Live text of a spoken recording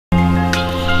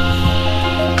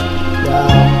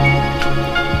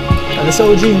It's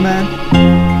OG, man.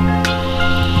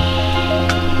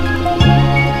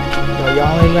 Yo,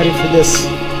 y'all ain't ready for this.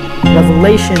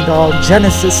 Revelation, dog.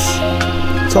 Genesis.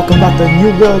 Talking about the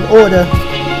New World Order.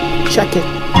 Check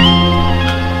it.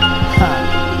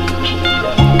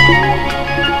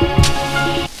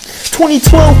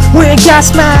 2012, wearing gas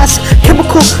masks,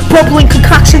 chemical bubbling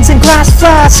concoctions in glass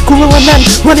flasks, guerilla men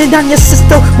running down your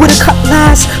sister with a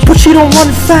cutlass, but she don't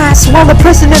run fast, while the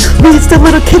president leads the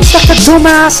little kids like a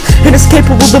dumass,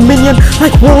 inesapable dominion like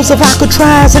walls of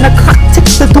Alcatraz, and a clock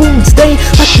ticks the doomsday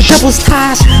like the devil's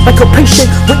task, like a patient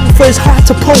waiting for his heart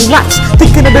to prolapse,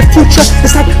 thinking of the future,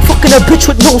 it's like fucking a bitch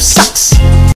with no socks.